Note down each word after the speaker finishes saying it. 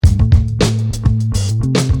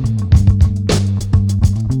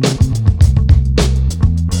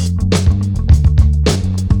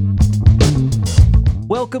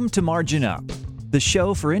Welcome to Margin Up, the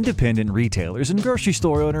show for independent retailers and grocery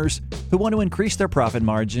store owners who want to increase their profit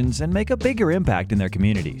margins and make a bigger impact in their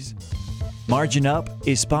communities. Margin Up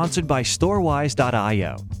is sponsored by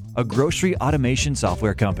Storewise.io, a grocery automation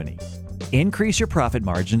software company. Increase your profit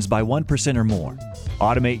margins by 1% or more.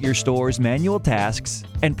 Automate your store's manual tasks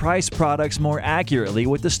and price products more accurately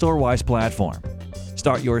with the Storewise platform.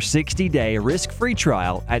 Start your 60-day risk-free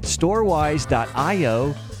trial at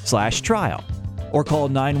storewise.io/trial or call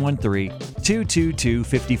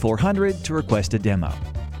 913-222-5400 to request a demo.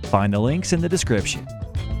 Find the links in the description.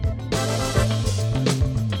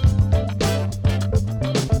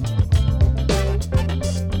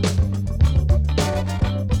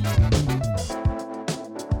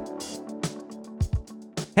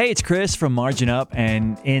 Hey, it's Chris from Margin Up,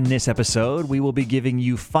 and in this episode, we will be giving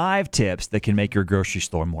you 5 tips that can make your grocery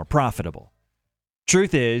store more profitable.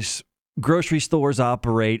 Truth is, grocery stores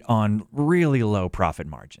operate on really low profit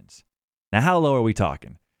margins. Now, how low are we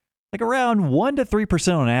talking? Like around 1 to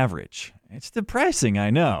 3% on average. It's depressing, I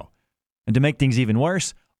know. And to make things even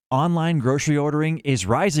worse, online grocery ordering is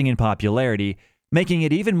rising in popularity, making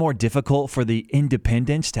it even more difficult for the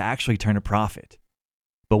independents to actually turn a profit.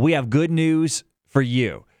 But we have good news for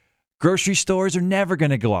you. Grocery stores are never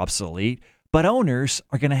going to go obsolete, but owners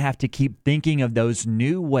are going to have to keep thinking of those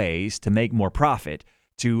new ways to make more profit,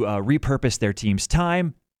 to repurpose their team's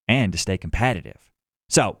time, and to stay competitive.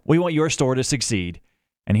 So, we want your store to succeed,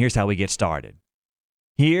 and here's how we get started.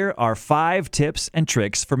 Here are 5 tips and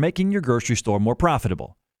tricks for making your grocery store more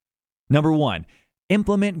profitable. Number 1,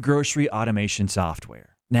 implement grocery automation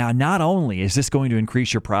software. Now, not only is this going to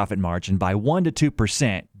increase your profit margin by 1 to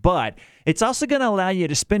 2%, but it's also going to allow you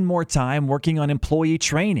to spend more time working on employee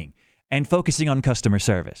training and focusing on customer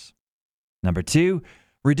service. Number 2,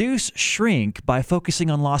 reduce shrink by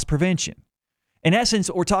focusing on loss prevention. In essence,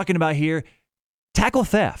 what we're talking about here, tackle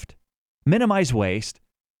theft, minimize waste,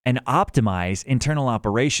 and optimize internal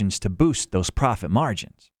operations to boost those profit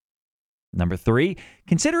margins. Number 3,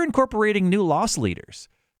 consider incorporating new loss leaders.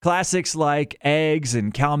 Classics like eggs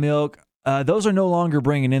and cow milk, those are no longer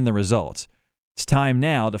bringing in the results. It's time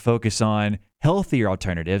now to focus on healthier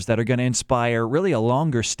alternatives that are going to inspire really a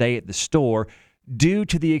longer stay at the store due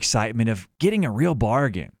to the excitement of getting a real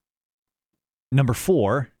bargain. Number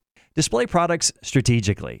 4, display products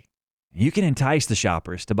strategically. You can entice the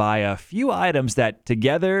shoppers to buy a few items that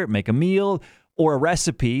together make a meal or a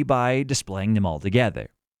recipe by displaying them all together.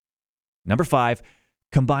 Number 5,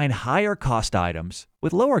 combine higher cost items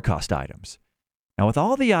with lower cost items. Now, with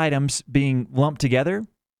all the items being lumped together,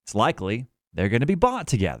 it's likely they're going to be bought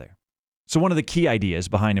together. So one of the key ideas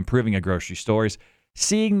behind improving a grocery store is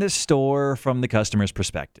seeing the store from the customer's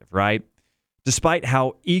perspective, right? Despite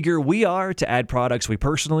how eager we are to add products we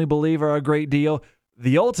personally believe are a great deal,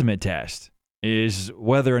 the ultimate test is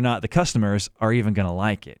whether or not the customers are even going to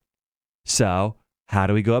like it. So, how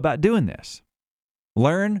do we go about doing this?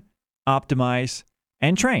 Learn, optimize,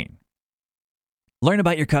 and train. Learn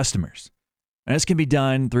about your customers. And this can be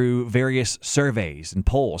done through various surveys and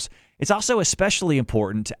polls. It's also especially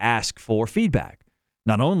important to ask for feedback.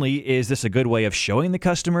 Not only is this a good way of showing the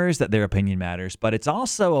customers that their opinion matters, but it's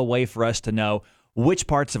also a way for us to know which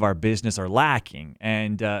parts of our business are lacking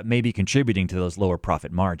and maybe contributing to those lower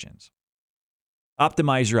profit margins.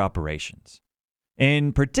 Optimize your operations.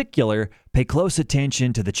 In particular, pay close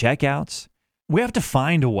attention to the checkouts. We have to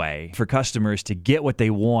find a way for customers to get what they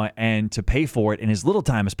want and to pay for it in as little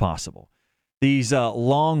time as possible. These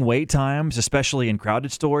long wait times, especially in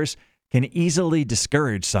crowded stores, can easily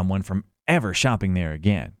discourage someone from ever shopping there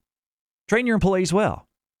again. Train your employees well.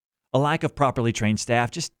 A lack of properly trained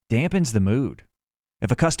staff just dampens the mood.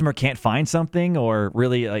 If a customer can't find something or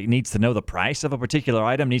really needs to know the price of a particular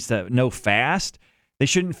item, needs to know fast, they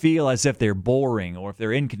shouldn't feel as if they're boring or if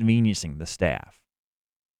they're inconveniencing the staff.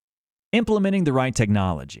 Implementing the right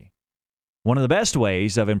technology. One of the best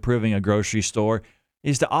ways of improving a grocery store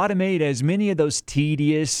is to automate as many of those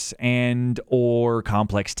tedious and or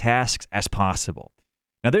complex tasks as possible.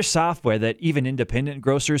 Now, there's software that even independent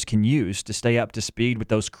grocers can use to stay up to speed with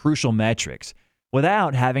those crucial metrics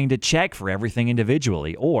without having to check for everything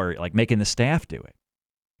individually or making the staff do it.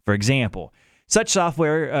 For example, such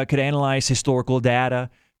software could analyze historical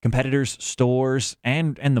data, competitors' stores,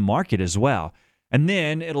 and the market as well. And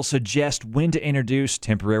then it'll suggest when to introduce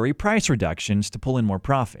temporary price reductions to pull in more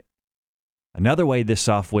profit. Another way this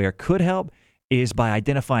software could help is by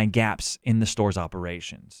identifying gaps in the store's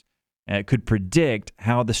operations. It could predict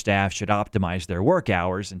how the staff should optimize their work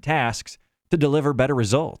hours and tasks to deliver better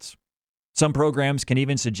results. Some programs can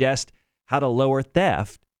even suggest how to lower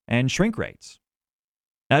theft and shrink rates.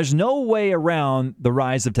 Now, there's no way around the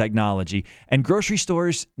rise of technology, and grocery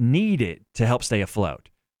stores need it to help stay afloat.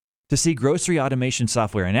 To see grocery automation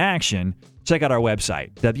software in action, check out our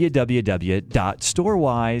website,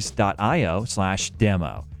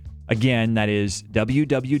 www.storewise.io/demo. Again, that is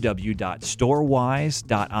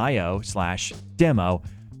www.storewise.io/demo.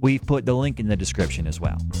 We've put the link in the description as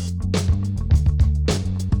well.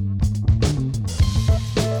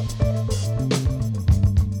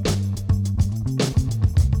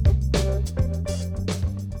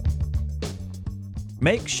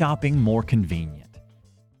 Make shopping more convenient.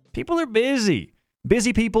 People are busy.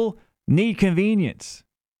 Busy people need convenience.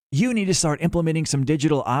 You need to start implementing some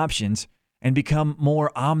digital options and become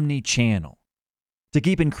more omni-channel. To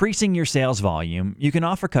keep increasing your sales volume, you can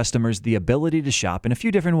offer customers the ability to shop in a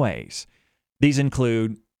few different ways. These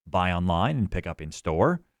include buy online and pick up in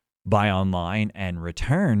store, buy online and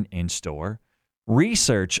return in store,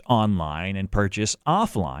 research online and purchase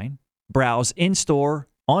offline, browse in store,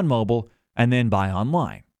 on mobile, and then buy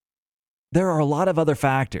online. There are a lot of other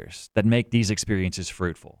factors that make these experiences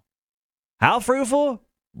fruitful. How fruitful?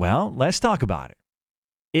 Well, let's talk about it.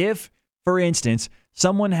 If, for instance,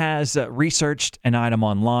 someone has researched an item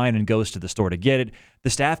online and goes to the store to get it, the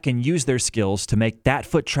staff can use their skills to make that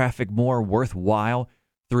foot traffic more worthwhile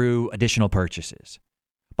through additional purchases.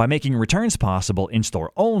 By making returns possible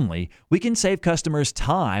in-store only, we can save customers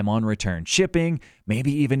time on return shipping,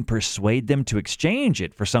 maybe even persuade them to exchange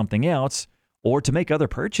it for something else or to make other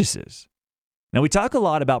purchases. Now, we talk a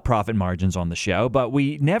lot about profit margins on the show, but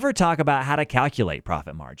we never talk about how to calculate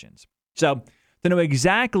profit margins. So, to know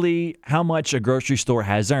exactly how much a grocery store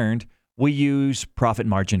has earned, we use profit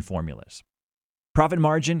margin formulas. Profit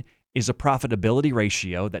margin is a profitability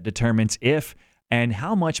ratio that determines if and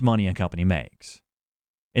how much money a company makes.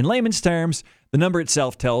 In layman's terms, the number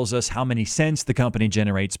itself tells us how many cents the company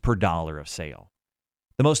generates per dollar of sale.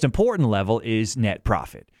 The most important level is net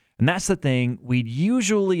profit, and that's the thing we'd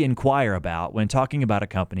usually inquire about when talking about a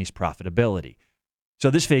company's profitability. So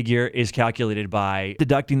this figure is calculated by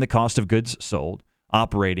deducting the cost of goods sold,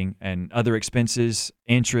 operating and other expenses,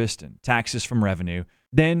 interest, and taxes from revenue,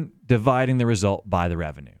 then dividing the result by the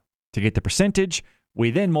revenue. To get the percentage, we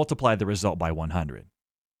then multiply the result by 100.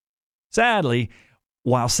 Sadly,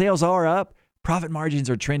 while sales are up, profit margins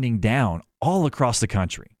are trending down all across the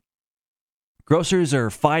country. Grocers are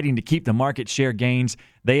fighting to keep the market share gains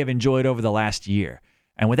they have enjoyed over the last year.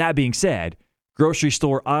 And with that being said, grocery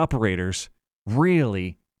store operators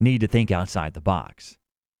really need to think outside the box.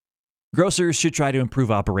 Grocers should try to improve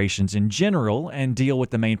operations in general and deal with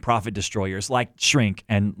the main profit destroyers like shrink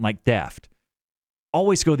and like theft.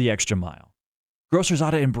 Always go the extra mile. Grocers ought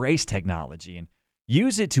to embrace technology and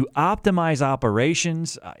use it to optimize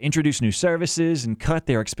operations, introduce new services, and cut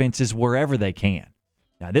their expenses wherever they can.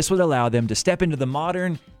 Now, this would allow them to step into the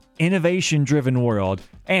modern, innovation-driven world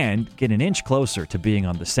and get an inch closer to being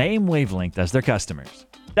on the same wavelength as their customers.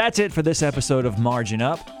 That's it for this episode of Margin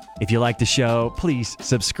Up. If you like the show, please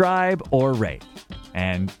subscribe or rate.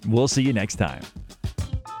 And we'll see you next time.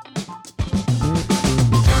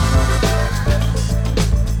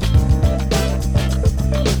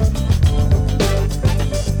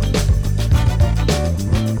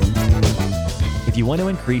 If you want to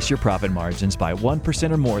increase your profit margins by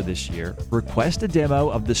 1% or more this year, request a demo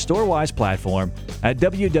of the StoreWise platform at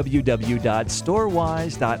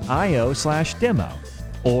www.storewise.io/demo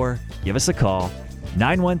or give us a call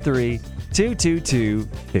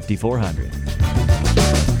 913-222-5400.